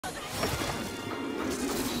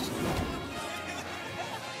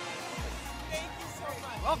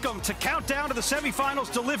Welcome to Countdown to the Semifinals,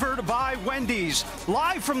 delivered by Wendy's.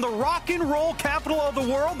 Live from the rock and roll capital of the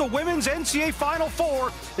world, the women's NCAA Final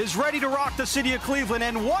Four is ready to rock the city of Cleveland,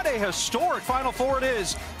 and what a historic Final Four it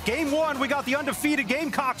is. Game one, we got the undefeated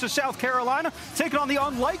Gamecocks of South Carolina taking on the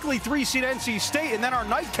unlikely 3-seed NC State, and then our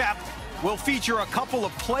nightcap will feature a couple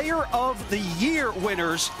of Player of the Year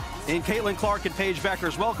winners in Caitlin Clark and Paige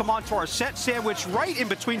Bueckers. Welcome on to our set sandwich right in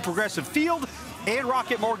between Progressive Field and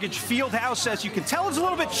Rocket Mortgage Fieldhouse. As you can tell, it's a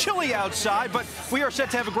little bit chilly outside, but we are set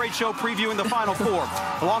to have a great show previewing the Final Four.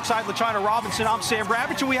 Alongside LaChina Robinson, I'm Sam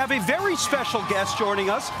Ravech, and we have a very special guest joining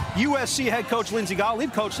us, USC head coach Lindsay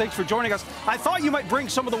Gottlieb. Coach, thanks for joining us. I thought you might bring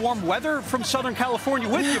some of the warm weather from Southern California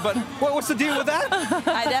with you, but what's the deal with that?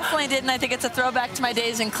 I definitely didn't. I think it's a throwback to my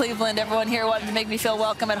days in Cleveland. Everyone here wanted to make me feel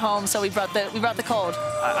welcome at home, so we brought the cold.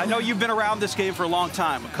 I know you've been around this game for a long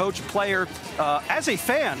time, a coach, a player. As a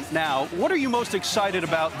fan now, what are you most excited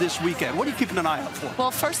about this weekend? What are you keeping an eye out for?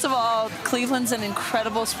 Well, first of all, Cleveland's an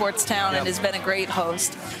incredible sports town and has been a great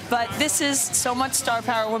host. But this is so much star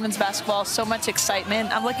power women's basketball, so much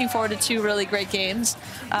excitement. I'm looking forward to two really great games.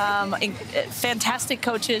 Fantastic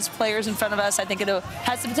coaches, players in front of us. I think it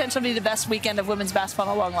has the potential to be the best weekend of women's basketball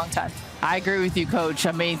in a long, long time. I agree with you, Coach.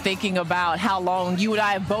 I mean, thinking about how long you and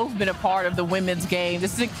I have both been a part of the women's game,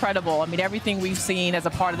 this is incredible. I mean, everything we've seen as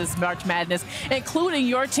a part of this March Madness, including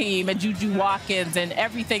your team and JuJu Watkins and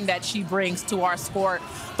everything that she brings to our sport.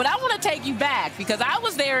 But I want to take you back because I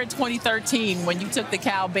was there in 2013 when you took the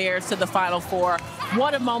Cal Bears to the Final Four.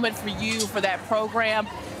 What a moment for you, for that program.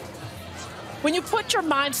 When you put your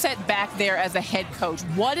mindset back there as a head coach,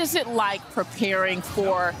 what is it like preparing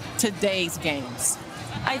for today's games?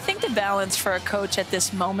 I think the balance for a coach at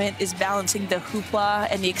this moment is balancing the hoopla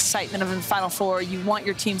and the excitement of the Final Four. You want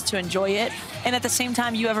your teams to enjoy it. And at the same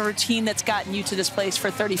time, you have a routine that's gotten you to this place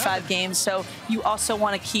for 35 games. So you also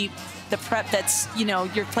want to keep the prep that's,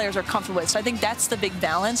 your players are comfortable with. So I think that's the big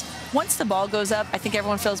balance. Once the ball goes up, I think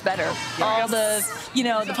everyone feels better. All the,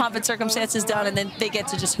 the pomp and circumstance is done, and then they get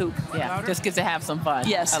to just hoop. Yeah, just get to have some fun.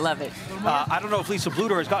 Yes. I love it. I don't know if Lisa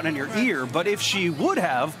Bluder has gotten in your ear, but if she would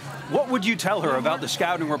have, what would you tell her about the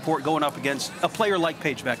scouting report going up against a player like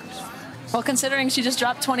Paige Bueckers? Well, considering she just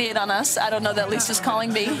dropped 28 on us, I don't know that Lisa's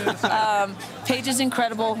calling me. Paige is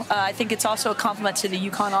incredible. I think it's also a compliment to the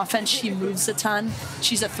UConn offense. She moves a ton.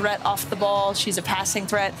 She's a threat off the ball. She's a passing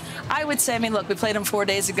threat. I would say, look, we played them 4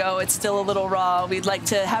 days ago. It's still a little raw. We'd like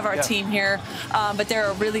to have our team here, but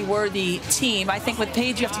they're a really worthy team. I think with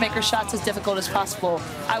Paige, you have to make her shots as difficult as possible.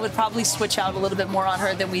 I would probably switch out a little bit more on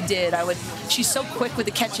her than we did. She's so quick with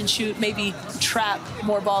the catch and shoot, maybe trap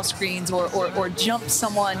more ball screens or jump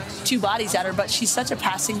someone 2 bodies at her, but she's such a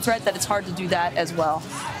passing threat that it's hard to do that as well.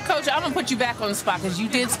 Coach, I'm going to put you back on the spot because you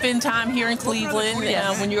did spend time here in Cleveland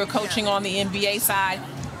when you were coaching on the NBA side.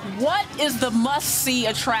 What is the must-see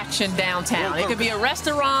attraction downtown? It could be a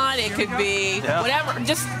restaurant. It could be whatever.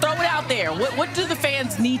 Just throw it out there. What do the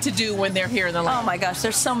fans need to do when they're here in the land? Oh, my gosh.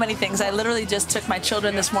 There's so many things. I literally just took my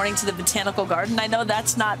children this morning to the Botanical Garden. I know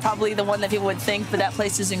that's not probably the one that people would think, but that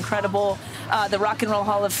place is incredible. The Rock and Roll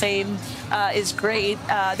Hall of Fame is great.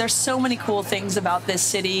 There's so many cool things about this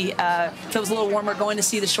city. If it was a little warmer, going to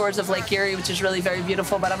see the shores of Lake Erie, which is really very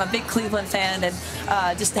beautiful. But I'm a big Cleveland fan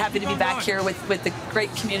and just happy to be back here with the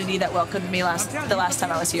great community that welcomed me the last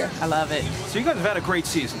time I was here. I love it. So you guys have had a great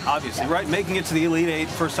season, obviously, right? Making it to the Elite Eight,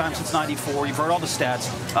 first time since '94. You've heard all the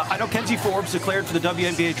stats. I know Kenzie Forbes declared for the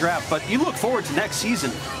WNBA draft, but you look forward to next season.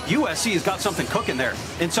 USC has got something cooking there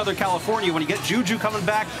in Southern California. When you get JuJu coming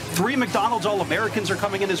back, 3 McDonald's All-Americans are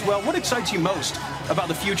coming in as well. What excites you most about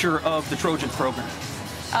the future of the Trojans program?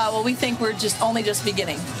 Well, we think we're only just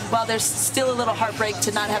beginning. While there's still a little heartbreak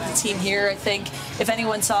to not have the team here, I think if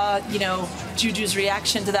anyone saw, JuJu's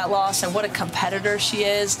reaction to that loss and what a competitor she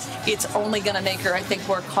is, it's only going to make her, I think,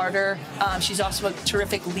 work harder. She's also a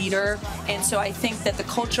terrific leader. And so I think that the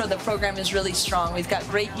culture of the program is really strong. We've got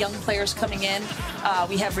great young players coming in.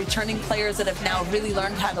 We have returning players that have now really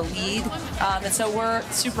learned how to lead. And so we're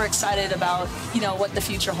super excited about, what the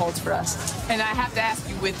future holds for us. And I have to ask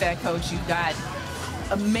you with that, Coach, you've got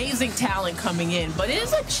amazing talent coming in, but it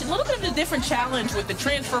is a little bit of a different challenge with the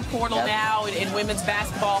transfer portal now in women's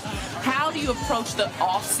basketball. How do you approach the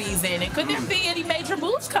off season, and could there be any major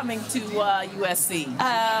moves coming to USC?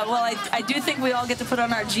 Well, I do think we all get to put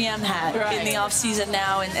on our GM hat in the off season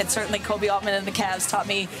now, and certainly Kobe Altman and the Cavs taught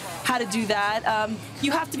me how to do that.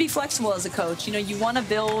 You have to be flexible as a coach. You want to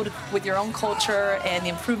build with your own culture and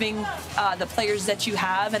improving the players that you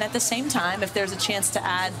have, and at the same time, if there's a chance to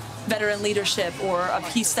add veteran leadership or a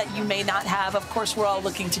piece that you may not have, of course we're all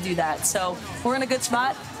looking to do that. So we're in a good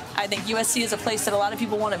spot. I think USC is a place that a lot of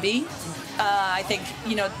people want to be. I think,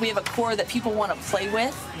 you know, we have a core that people want to play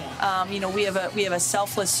with. You know, we have a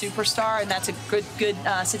selfless superstar, and that's a good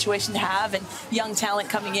situation to have, and young talent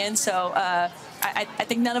coming in. So I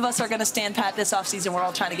think none of us are going to stand pat this offseason. We're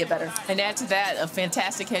all trying to get better. And add to that, a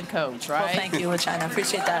fantastic head coach, right? Well, thank you, LaChina.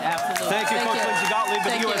 Appreciate that. Absolutely. Thank you, Coach Lindsay Gottlieb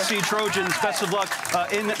of the USC Trojans. Best of luck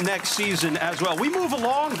in next season as well. We move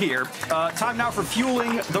along here. Time now for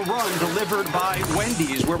Fueling the Run, delivered by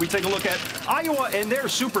Wendy's, where we take a look at Iowa and their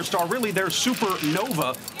superstar, really their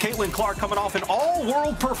supernova, Caitlin Clark, coming off an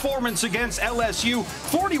all-world performance against LSU.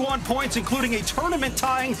 41 points, including a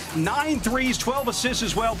tournament-tying 9 threes, 12 assists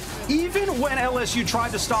as well. Even when LSU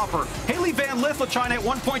tried to stop her, Haley Van Lith, LaChina, at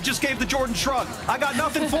one point just gave the Jordan shrug. I got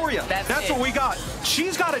nothing for you. That's what we got.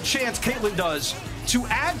 She's got a chance, Caitlin does, to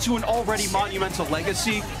add to an already monumental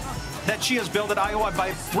legacy that she has built at Iowa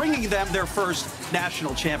by bringing them their first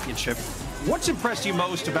national championship. What's impressed you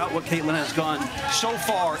most about what Caitlin has done so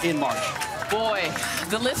far in March? Boy,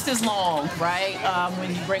 the list is long, right,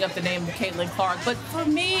 when you bring up the name of Caitlin Clark. But for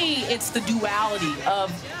me, it's the duality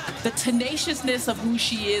of the tenaciousness of who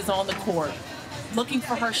she is on the court, looking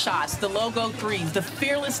for her shots, the logo threes, the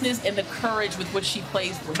fearlessness and the courage with which she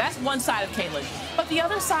plays for. That's one side of Caitlin. But the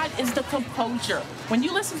other side is the composure. When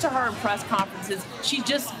you listen to her in press conferences, she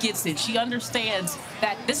just gets it. She understands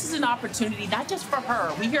that this is an opportunity, not just for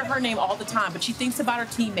her. We hear her name all the time, but she thinks about her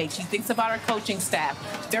teammates. She thinks about her coaching staff.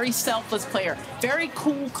 Very selfless player. Very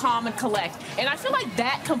cool, calm, and collect. And I feel like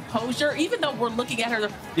that composure, even though we're looking at her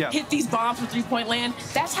hit these bombs from three-point land,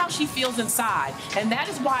 that's how she feels inside. And that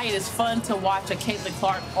is why it is fun to watch a Caitlin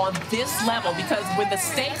Clark on this level, because when the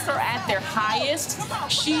stakes are at their highest,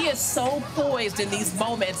 she is so poised in these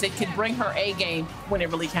moments it can bring her A game when it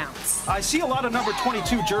really counts. I see a lot of number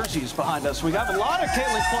 22 jerseys behind us. We have a lot of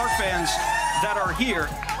Caitlin Clark fans that are here.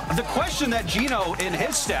 The question that Geno and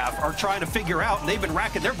his staff are trying to figure out, and they've been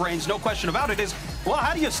racking their brains, no question about it, is, well,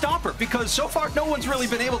 how do you stop her? Because so far, no one's really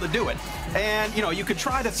been able to do it. And, you know, you could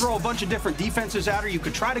try to throw a bunch of different defenses at her. You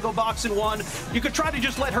could try to go box and one. You could try to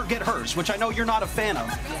just let her get hers, which I know you're not a fan of.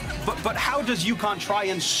 But how does UConn try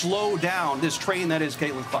and slow down this train that is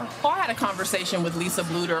Caitlin Clark? Well, I had a conversation with Lisa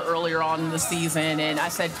Bluter earlier on in the season, and I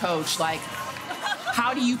said, Coach, like,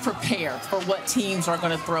 how do you prepare for what teams are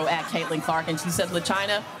going to throw at Caitlin Clark? And she said,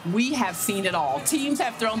 LaChina, we have seen it all. Teams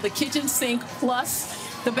have thrown the kitchen sink plus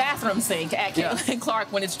the bathroom sink at Caitlin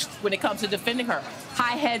Clark when it comes to defending her.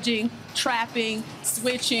 High hedging, trapping,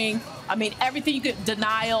 switching. I mean, everything you could,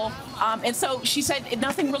 denial. And so she said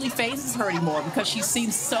nothing really phases her anymore because she's seen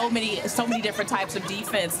so many different types of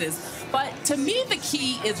defenses. But to me, the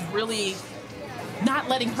key is really not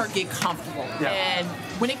letting her get comfortable. And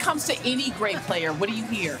when it comes to any great player, what do you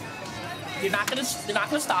hear? You're not gonna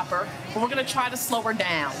stop her, but we're gonna try to slow her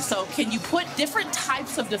down. So can you put different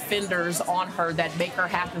types of defenders on her that make her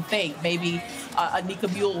have to think? Maybe a Nika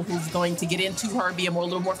Buell who's going to get into her, be a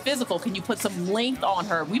little more physical. Can you put some length on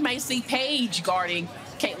her? We may see Paige guarding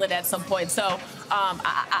Caitlin at some point. So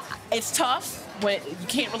it's tough when you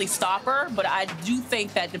can't really stop her, but I do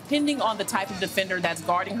think that depending on the type of defender that's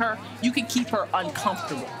guarding her, you can keep her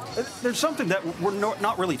uncomfortable. There's something that we're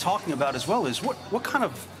not really talking about as well, is what kind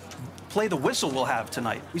of play the whistle will have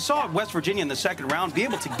tonight. We saw West Virginia in the second round be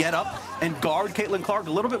able to get up and guard Caitlin Clark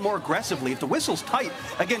a little bit more aggressively. If the whistle's tight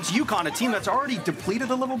against UConn, a team that's already depleted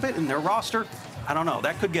a little bit in their roster, I don't know.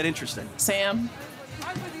 That could get interesting. Sam,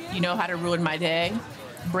 you know how to ruin my day?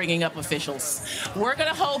 Bringing up officials. We're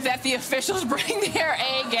going to hope that the officials bring their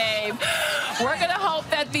A game. We're going to hope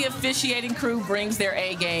that the officiating crew brings their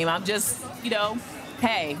A game. I'm just,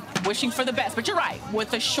 hey, wishing for the best. But you're right.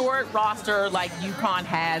 With a short roster like UConn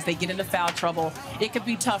has, they get into foul trouble. It could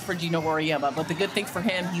be tough for Geno Auriemma. But the good thing for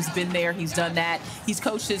him, he's been there. He's done that. He's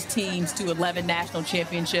coached his teams to 11 national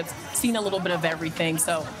championships, seen a little bit of everything.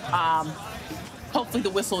 So, hopefully the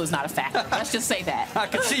whistle is not a factor. Let's just say that. I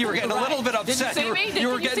can see you were getting a little bit upset. Did you see me? You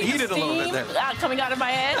were getting heated a little bit there. Coming out of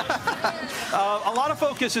my head. A lot of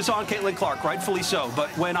focus is on Caitlin Clark, rightfully so. But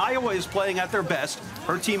when Iowa is playing at their best,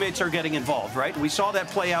 her teammates are getting involved, right? We saw that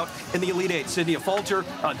play out in the Elite Eight. Sydney Falter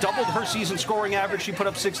doubled her season scoring average. She put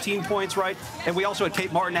up 16 points, right? And we also had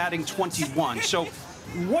Kate Martin adding 21. So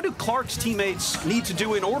what do Clark's teammates need to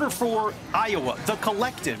do in order for Iowa, the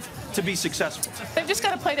collective, to be successful? They've just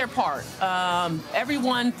got to play their part.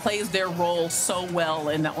 Everyone plays their role so well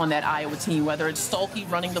on that Iowa team, whether it's Stolke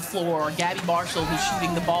running the floor, or Gabby Marshall, who's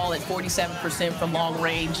shooting the ball at 47% from long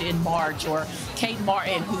range in March, or Kate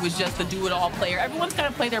Martin, who was just the do-it-all player. Everyone's got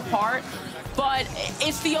to play their part. But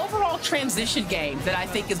it's the overall transition game that I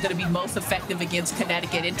think is going to be most effective against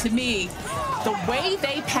Connecticut. And to me, the way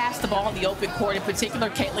they pass the ball in the open court, in particular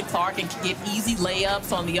Caitlin Clark, and can get easy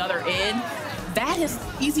layups on the other end, that is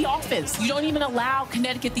easy offense. You don't even allow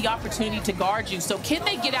Connecticut the opportunity to guard you. So can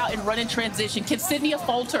they get out and run in transition? Can Sydney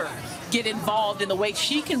Folter get involved in the way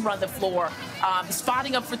she can run the floor,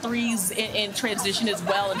 spotting up for threes in transition as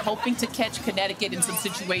well, and hoping to catch Connecticut in some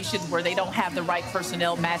situations where they don't have the right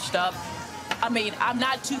personnel matched up? I mean, I'm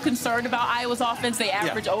not too concerned about Iowa's offense. They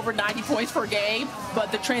average over 90 points per game,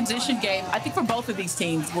 but the transition game, I think for both of these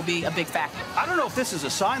teams, will be a big factor. I don't know if this is a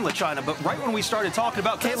sign, LaChina, but right when we started talking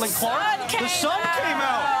about Caitlin Clark, the sun came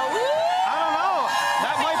out. I don't know.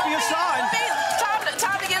 That might be a sign.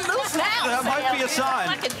 Time to get loose now. That might be a sign.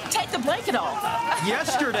 I can take the blanket off.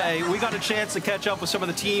 Yesterday, we got a chance to catch up with some of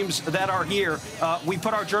the teams that are here. We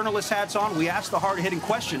put our journalist hats on. We asked the hard-hitting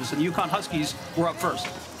questions, and the UConn Huskies were up first.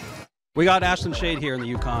 We got Ashlyn Shade here in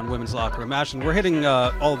the UConn women's locker room. Ashlyn, we're hitting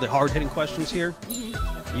all of the hard-hitting questions here.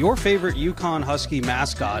 Your favorite UConn Husky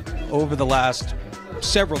mascot over the last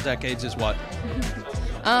several decades is what?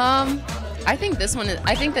 I think this one is,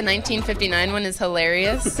 I think the 1959 one is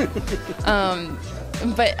hilarious.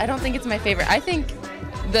 But I don't think it's my favorite. I think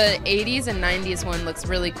the 80s and 90s one looks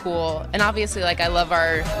really cool. And obviously, like, I love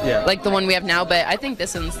our, like, the one we have now, but I think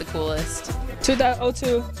this one's the coolest.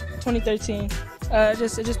 2002, 2013. It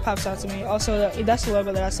just pops out to me. Also, that's the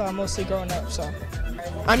logo that I saw mostly growing up. So,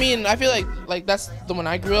 I mean, I feel like that's the one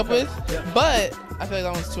I grew up with, but I feel like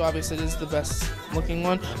that one's too obvious. It is the best looking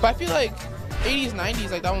one. But I feel like 80s,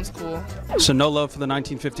 90s, like that one's cool. So no love for the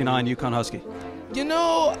 1959 UConn Husky? You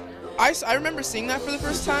know, I remember seeing that for the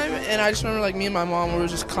first time, and I just remember, like, me and my mom, we were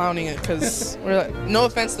just clowning it because we're like, no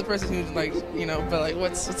offense to the person who's, like, you know, but, like,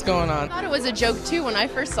 what's going on? I thought it was a joke too when I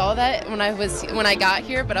first saw that when I got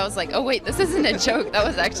here, but I was like, oh wait, this isn't a joke. That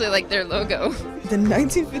was actually like their logo. The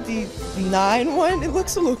 1959 one, it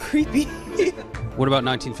looks a little creepy. What about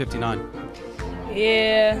 1959?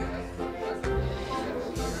 Yeah,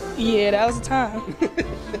 that was the time.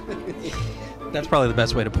 That's probably the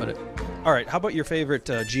best way to put it. All right, how about your favorite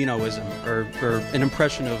Genoism or an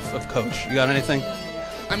impression of Coach? You got anything?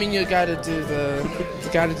 I mean, you gotta do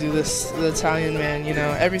this, the Italian man, you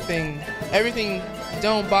know, everything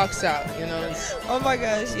don't box out, you know. Oh my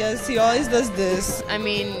gosh, yes, he always does this. I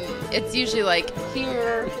mean, it's usually like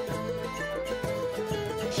here,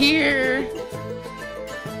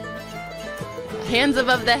 hands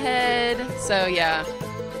above the head, so yeah.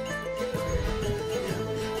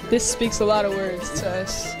 This speaks a lot of words to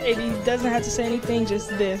us. He doesn't have to say anything, just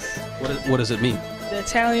this. What does it mean? The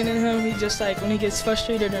Italian in him, he just, like, when he gets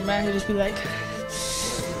frustrated or mad, he'll just be like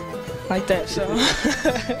that, so. All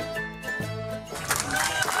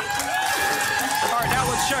right, now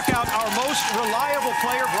let's check out our most reliable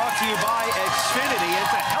player, brought to you by Xfinity. And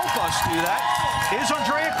to help us do that is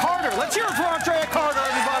Andraya Carter. Let's hear it for Andraya Carter,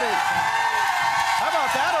 everybody. How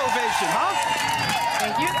about that ovation, huh?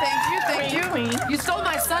 Thank you, thank you, thank you. You stole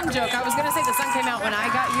my sun joke. I was going to say the sun came out when I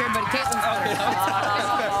got here, but Caitlin's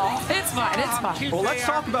It's fine, it's fine. Well, let's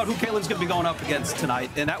talk about who Caitlin's going to be going up against tonight,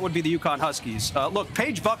 and that would be the UConn Huskies. Look,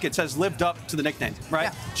 Paige Bueckers has lived up to the nickname, right?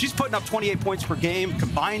 Yeah. She's putting up 28 points per game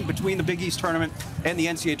combined between the Big East tournament and the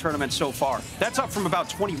NCAA tournament so far. That's up from about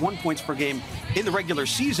 21 points per game in the regular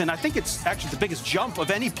season. I think it's actually the biggest jump of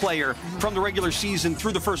any player from the regular season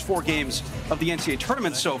through the first 4 games of the NCAA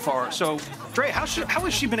tournament so far. So, Dre, how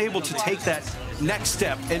has she been able to take that next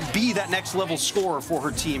step and be that next level scorer for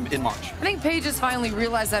her team in March? I think Paige has finally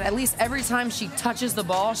realized that at least every time she touches the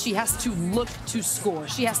ball, she has to look to score.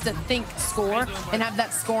 She has to think score and have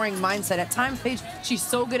that scoring mindset. At times, Paige, she's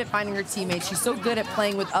so good at finding her teammates. She's so good at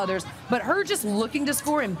playing with others. But her just looking to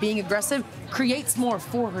score and being aggressive creates more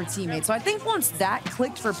for her teammates. So I think once that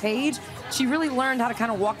clicked for Paige, she really learned how to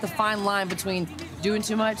kind of walk the fine line between doing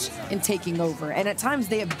too much and taking over. And at times,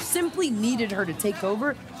 they have simply needed her to take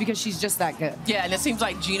over because she's just that good. Yeah, and it seems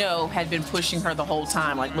like Geno had been pushing her the whole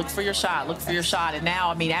time, like, look for your shot, look for your shot. And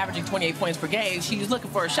now, I mean, averaging 28 points per game, she's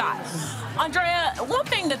looking for a shot. Andraya, one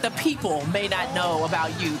thing that the people may not know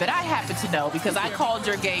about you that I happen to know because I called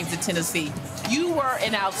your games at Tennessee, you were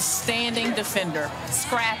an outstanding defender,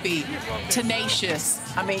 scrappy, tenacious.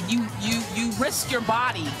 I mean, you risk your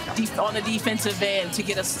body on the defensive end to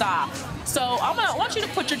get a stop. So I want you to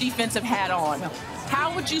put your defensive hat on.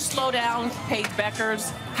 How would you slow down Paige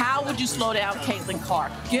Bueckers? How would you slow down Caitlin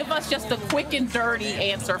Clark? Give us just a quick and dirty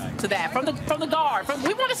answer to that from the guard.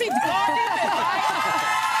 We want to see the guard defense,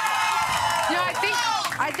 right? You know,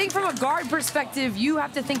 I think from a guard perspective, you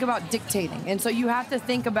have to think about dictating. And so you have to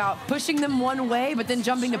think about pushing them one way, but then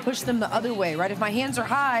jumping to push them the other way, right? If my hands are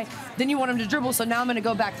high, then you want them to dribble, so now I'm going to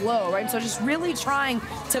go back low, right? And so just really trying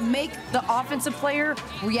to make the offensive player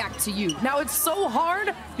react to you. Now, it's so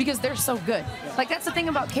hard because they're so good. Like, that's the thing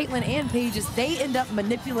about Caitlin and Paige is they end up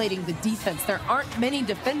manipulating the defense. There aren't many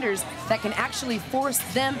defenders that can actually force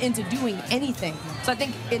them into doing anything. So I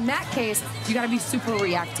think in that case, you got to be super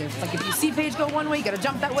reactive. Like, if you see Paige go one way, you got to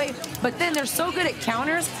jump that way. But then they're so good at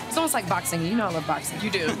counters. It's almost like boxing. You know I love boxing. You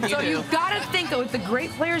do. You got to think, with the great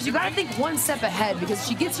players, you got to think one step ahead because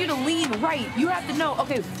she gets you to lean right. You have to know,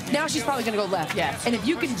 okay, now she's probably going to go left. Yes. And if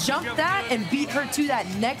you can jump that and beat her to that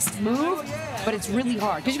next move, but it's really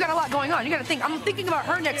hard because you got a lot going on. You got to think, I'm thinking about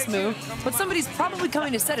her next move, but somebody's probably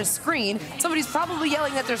coming to set a screen. Somebody's probably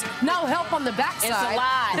yelling that there's no help on the backside. It's a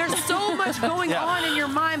lie. There's so much going on in your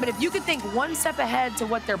mind, but if you could think one step ahead to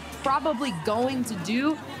what they're probably going to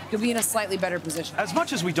do, you'll be in a slightly better position. As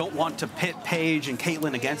much as we don't want to pit Paige and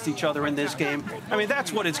Caitlin against each other in this game, I mean,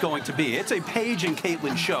 that's what it's going to be. It's a Paige and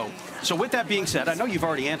Caitlin show. So with that being said, I know you've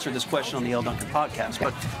already answered this question on the El Duncan podcast,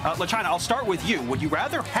 but LaChina, I'll start with you. Would you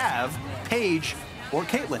rather have Paige or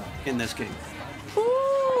Caitlin in this game?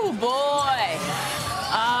 Ooh, boy.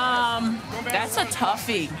 That's a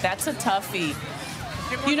toughie. That's a toughie.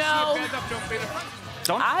 You know,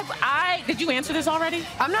 did you answer this already?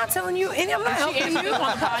 I'm not telling you any. I'm not helping you on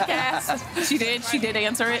the podcast. She did. She did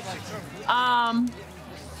answer it.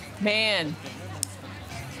 Man,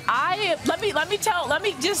 let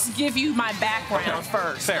me just give you my background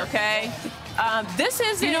first. Fair. Okay. This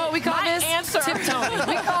is, you know what we call this? Answer. Tiptoeing.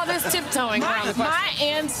 We call this tiptoeing. My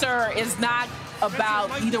answer is not about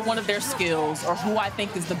either one of their skills or who I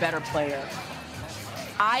think is the better player.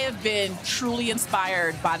 I have been truly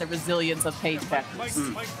inspired by the resilience of Paige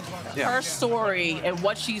Bueckers. Her story and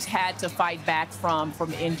what she's had to fight back from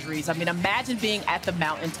injuries. I mean, imagine being at the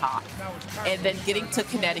mountaintop and then getting to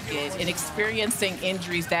Connecticut and experiencing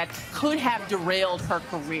injuries that could have derailed her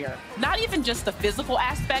career. Not even just the physical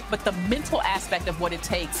aspect, but the mental aspect of what it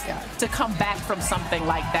takes to come back from something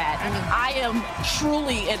like that. I mean, I am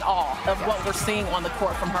truly in awe of what we're seeing on the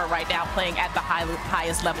court from her right now, playing at the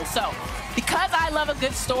highest level. So, because I love a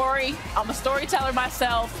good story, I'm a storyteller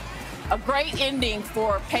myself, a great ending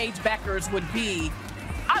for Paige Bueckers would be,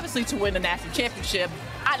 obviously, to win the national championship.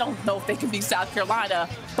 I don't know if they can beat South Carolina,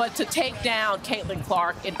 but to take down Caitlin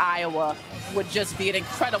Clark in Iowa would just be an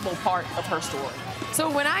incredible part of her story. So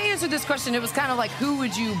when I answered this question, it was kind of like, who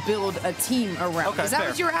would you build a team around? Okay, is that fair.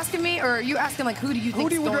 what you were asking me? Or are you asking, like, who do you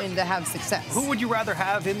think is going to have success? Who would you rather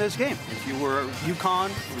have in this game? If you were UConn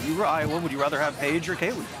or you were Iowa, would you rather have Paige or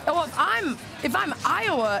Caitlin? Well, if I'm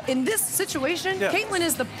Iowa, in this situation, Caitlin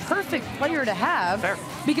is the perfect player to have. Fair.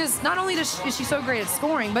 Because not only is she so great at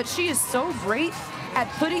scoring, but she is so great at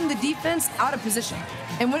putting the defense out of position.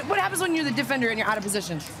 And what happens when you're the defender and you're out of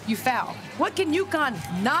position? You foul. What can UConn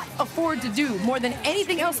not afford to do more than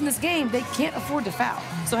anything else in this game? They can't afford to foul.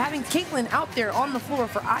 So having Caitlin out there on the floor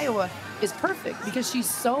for Iowa is perfect because she's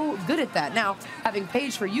so good at that. Now, having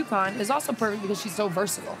Paige for UConn is also perfect because she's so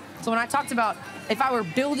versatile. So when I talked about if I were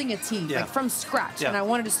building a team like from scratch and I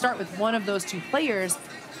wanted to start with one of those two players,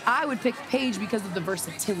 I would pick Paige because of the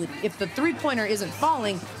versatility. If the three-pointer isn't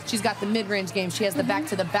falling, she's got the mid-range game. She has the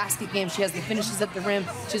back-to-the-basket game. She has the finishes at the rim.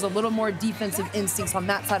 She has a little more defensive instincts on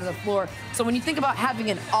that side of the floor. So when you think about having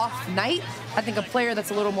an off night, I think a player that's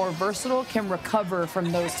a little more versatile can recover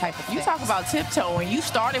from those type of things. You talk about tiptoeing. You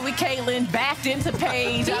started with Caitlin, backed into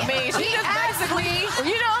Paige. I mean, she just basically,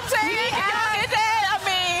 you know what I'm saying?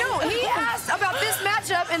 He asked about this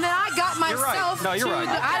matchup, and then I got myself. You're right.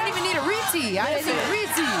 I didn't even need a retee.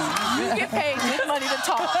 You get paid good money to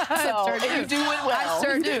talk, so and you do it well. I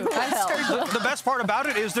sure do. The best part about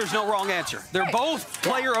it is there's no wrong answer. They're both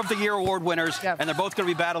Player of the Year award winners, and they're both going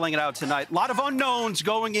to be battling it out tonight. A lot of unknowns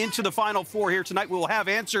going into the Final Four here tonight. We will have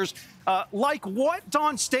answers like what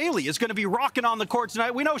Dawn Staley is going to be rocking on the court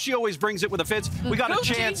tonight. We know she always brings it with the fits. We got a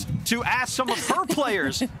chance to ask some of her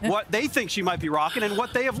players what they think she might be rocking and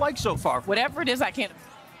what they have liked so far. Whatever it is, I can't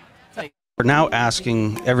tell you. We're now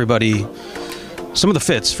asking everybody some of the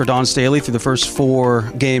fits for Dawn Staley through the first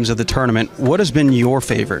 4 games of the tournament. What has been your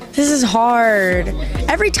favorite? This is hard.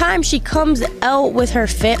 Every time she comes out with her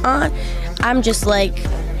fit on, I'm just like,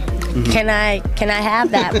 can I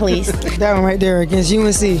have that, please? That one right there against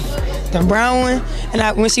UNC. The brown one.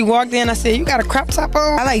 And when she walked in, I said, you got a crop top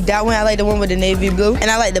on? I like that one. I like the one with the navy blue.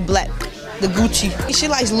 And I like the black. the Gucci. She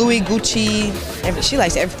likes Louis, Gucci. She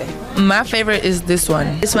likes everything. My favorite is this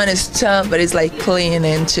one. This one is tough, but it's like clean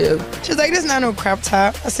and chill. She's like, this not no crop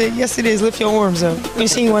top. I said, yes it is. Lift your arms up. We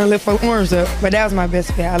seen you want to lift her arms up, but that was my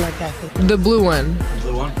best fit. I like that fit. The blue one.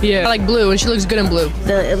 Blue one? Yeah, I like blue, and she looks good in blue.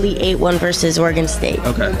 The Elite 8 one versus Oregon State.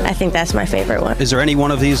 Okay. I think that's my favorite one. Is there any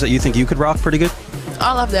one of these that you think you could rock pretty good?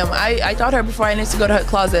 All of them. I told her before I need to go to her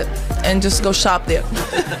closet and just go shop there.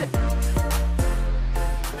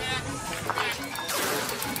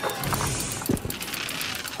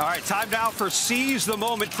 All right, time now for Seize the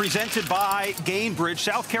Moment, presented by Gainbridge.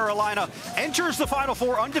 South Carolina enters the Final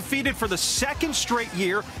Four undefeated for the second straight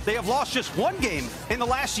year. They have lost just one game in the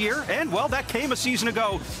last year, and, well, that came a season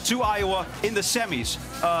ago to Iowa in the semis.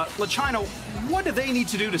 LaChina, what do they need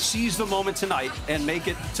to do to seize the moment tonight and make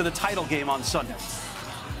it to the title game on Sunday?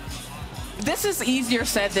 This is easier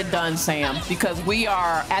said than done, Sam, because we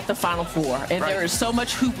are at the Final Four, and there is so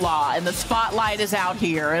much hoopla, and the spotlight is out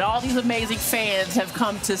here, and all these amazing fans have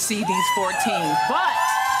come to see these 4 teams. But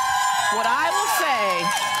what I will say,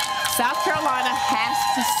 South Carolina has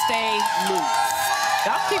to stay loose.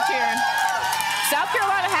 Y'all keep cheering. South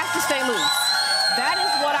Carolina has to stay loose. That is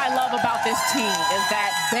what I love about this team, is that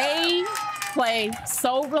they play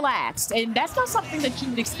so relaxed, and that's not something that you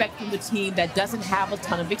would expect from the team that doesn't have a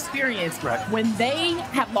ton of experience. Right. When they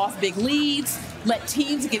have lost big leads, let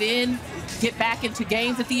teams get back into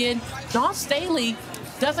games at the end, Dawn Staley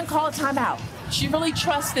doesn't call a timeout. She really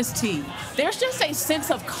trusts this team. There's just a sense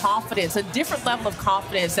of confidence, a different level of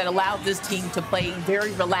confidence that allowed this team to play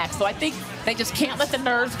very relaxed. So I think they just can't let the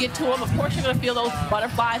nerves get to them. Of course, you're going to feel those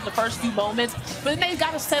butterflies in the first few moments, but then they've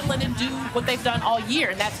got to settle in and do what they've done all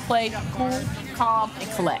year, and that's play cool, calm, and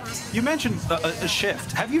collect. You mentioned a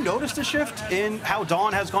shift. Have you noticed a shift in how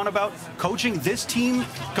Dawn has gone about coaching this team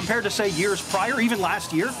compared to, say, years prior, even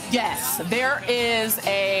last year? Yes, there is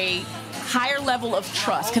a higher level of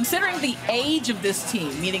trust, considering the age of this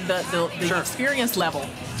team, meaning the experience level.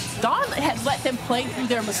 Dawn has let them play through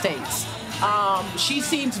their mistakes. She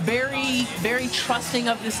seems very, very trusting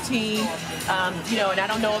of this team. You know, and I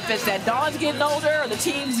don't know if it's that Dawn's getting older or the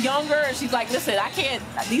team's younger, and she's like, listen, I can't,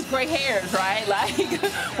 these gray hairs, right? Like,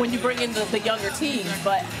 when you bring in the younger teams.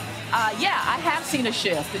 But yeah, I have seen a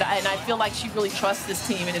shift, and I feel like she really trusts this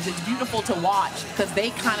team, and it's beautiful to watch because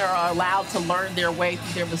they kind of are allowed to learn their way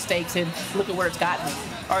through their mistakes, and look at where it's gotten them.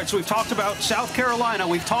 All right, so we've talked about South Carolina,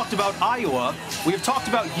 we've talked about Iowa, we've talked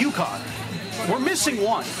about UConn. We're missing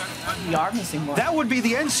one. We are missing one. That would be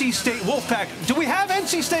the NC State Wolfpack. Do we have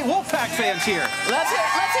NC State Wolfpack fans here? Let's hear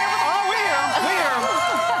from them. Oh, we are.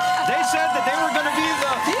 They said that they were going to be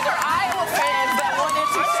the... These are Iowa fans that want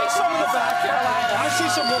NC State. I see some of the South Carolina. I see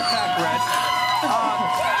some Wolfpack red.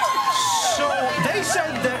 So they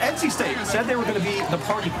said that NC State said they were going to be the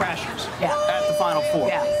party crashers at the Final Four.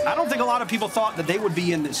 Yeah. I don't think a lot of people thought that they would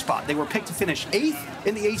be in this spot. They were picked to finish 8th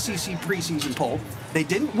in the ACC preseason poll. They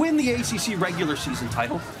didn't win the ACC regular season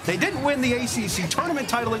title. They didn't win the ACC tournament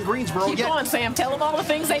title in Greensboro. Keep going, Sam. Tell them all the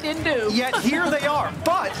things they didn't do. Yet here they are.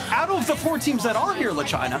 But out of the 4 teams that are here,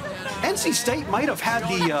 LaChina, NC State might have had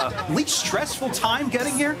the least stressful time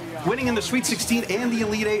getting here, winning in the Sweet 16 and the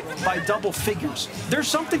Elite 8 by double figures. There's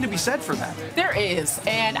something to be said for that. There is,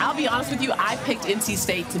 and I'll be honest with you, I picked NC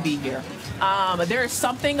State to be here. There is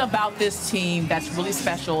something about this team that's really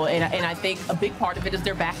special, and I think a big part of it is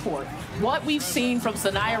their backcourt. What we've seen from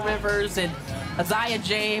Sanaya Rivers and Isaiah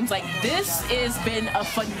James, like, this has been a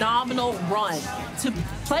phenomenal run. To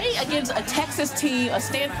play against a Texas team, a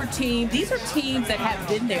Stanford team, these are teams that have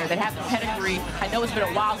been there, that have the pedigree. I know it's been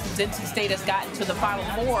a while since NC State has gotten to the Final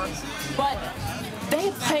Four, but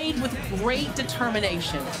they played with great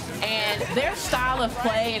determination, and their style of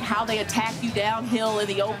play and how they attack you downhill in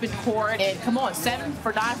the open court, and come on, 7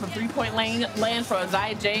 for 9 from three-point land for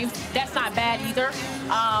Isaiah James, that's not bad either.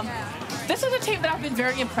 This is a team that I've been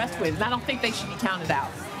very impressed with, and I don't think they should be counted out.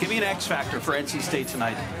 Give me an X factor for NC State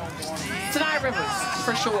tonight. Sanaya Rivers,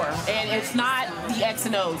 for sure. And it's not the X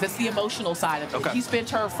and O's, it's the emotional side of it. Okay. She spent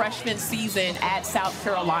her freshman season at South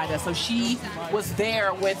Carolina, so she was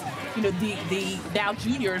there with, you know, the now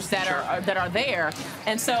juniors that are there.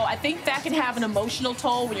 And so I think that can have an emotional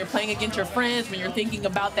toll when you're playing against your friends, when you're thinking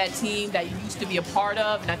about that team that you used to be a part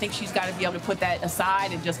of, and I think she's got to be able to put that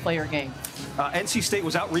aside and just play her game. NC State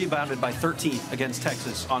was out-rebounded by 13 against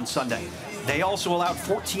Texas on Sunday. They also allowed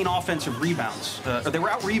 14 offensive rebounds. They were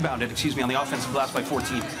out-rebounded, excuse me, on the offensive glass by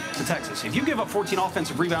 14 to Texas. If you give up 14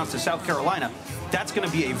 offensive rebounds to South Carolina, that's going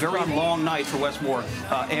to be a very long night for Westmore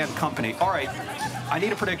and company. All right, I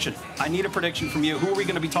need a prediction. I need a prediction from you. Who are we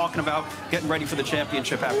going to be talking about getting ready for the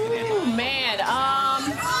championship after the game? Ooh, man. Come on.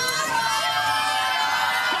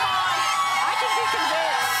 I can be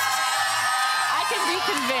convinced.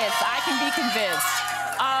 convinced. I can be convinced.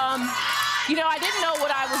 You know, I didn't know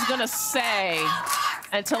what I was going to say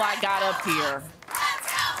until I got up here.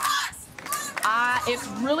 It's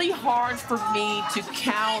really hard for me to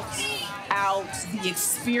count out the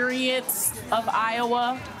experience of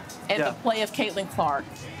Iowa and the play of Caitlin Clark.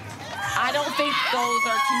 I don't think those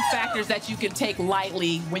are two factors that you can take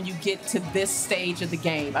lightly when you get to this stage of the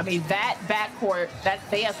game. I mean, that backcourt, that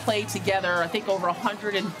they have played together, I think, over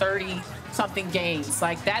 130-something games.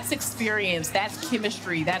 Like, that's experience, that's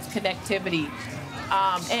chemistry, that's connectivity.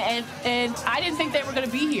 And I didn't think they were going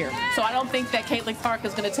to be here. So I don't think that Caitlin Clark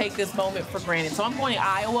is going to take this moment for granted. So I'm going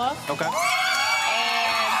Iowa. Okay.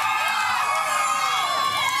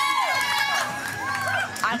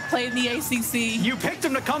 I've played in the ACC. You picked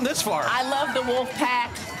them to come this far. I love the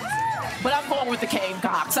Wolfpack, but I'm going with the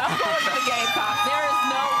Gamecocks. I'm going with the Gamecocks. There is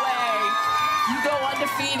no way you go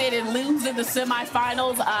undefeated and lose in the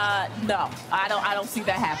semifinals. No, I don't see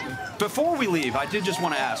that happening. Before we leave, I did just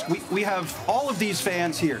want to ask, we have all of these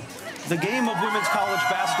fans here. The game of women's college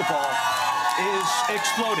basketball is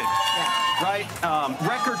exploded, right?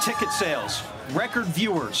 Record ticket sales, record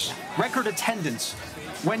viewers, record attendance.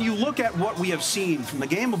 When you look at what we have seen from the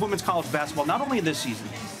game of women's college basketball, not only this season,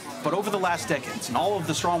 but over the last decades, and all of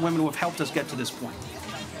the strong women who have helped us get to this point,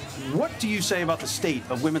 what do you say about the state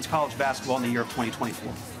of women's college basketball in the year of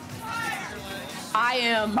 2024?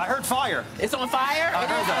 I heard fire. It's on fire? I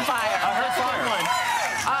heard that. On fire. I heard fire.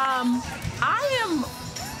 I am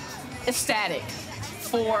ecstatic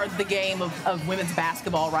for the game of women's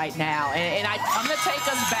basketball right now. And I'm going to take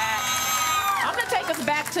us back. I'm going to take us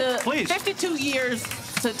back to 52 years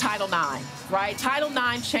to Title IX, right? Title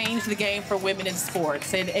IX changed the game for women in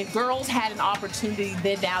sports, and girls had an opportunity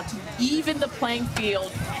then now to even the playing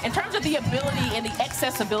field in terms of the ability and the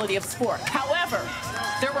accessibility of sport. However,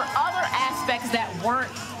 there were other aspects that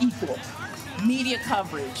weren't equal. Media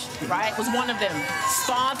coverage, right, was one of them.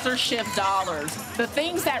 Sponsorship dollars, the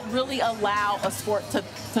things that really allow a sport to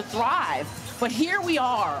thrive. But here we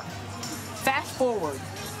are, fast forward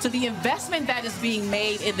to the investment that is being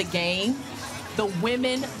made in the game. The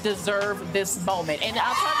women deserve this moment. And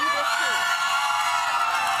I'll tell you this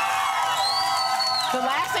too. The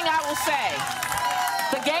last thing I will say,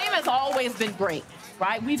 the game has always been great,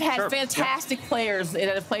 right? We've had fantastic players that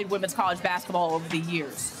have played women's college basketball over the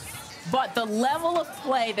years. But the level of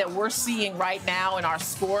play that we're seeing right now in our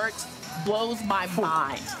sport blows my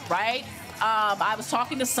mind, right? I was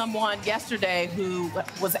talking to someone yesterday who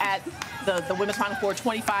was at the Women's Final Four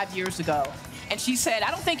 25 years ago. And she said,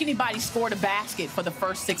 I don't think anybody scored a basket for the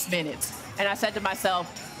first 6 minutes. And I said to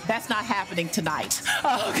myself, that's not happening tonight,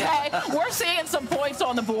 okay? We're seeing some points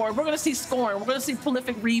on the board. We're going to see scoring. We're going to see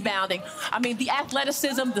prolific rebounding. I mean, the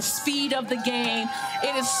athleticism, the speed of the game,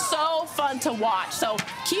 it is so fun to watch. So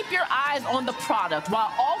keep your eyes on the product.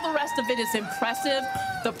 While all the rest of it is impressive,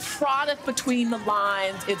 the product between the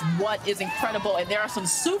lines is what is incredible. And there are some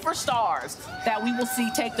superstars that we will see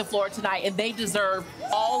take the floor tonight, and they deserve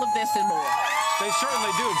all of this and more. They certainly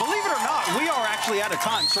do. Believe it or not, we are actually out of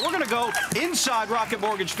time. So we're going to go inside Rocket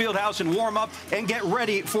Mortgage Fieldhouse and warm up and get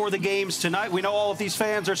ready for the games tonight. We know all of these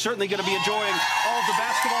fans are certainly going to be enjoying all of the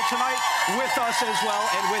basketball tonight with us as well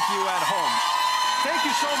and with you at home. Thank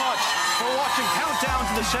you so much for watching Countdown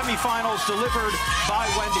to the Semifinals delivered by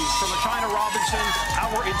Wendy's. From LaChina Robinson,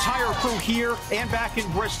 our entire crew here and back in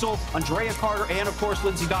Bristol, Andraya Carter, and of course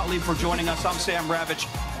Lindsay Gottlieb for joining us. I'm Sam Ravech.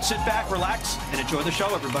 Sit back, relax, and enjoy the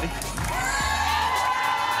show, everybody.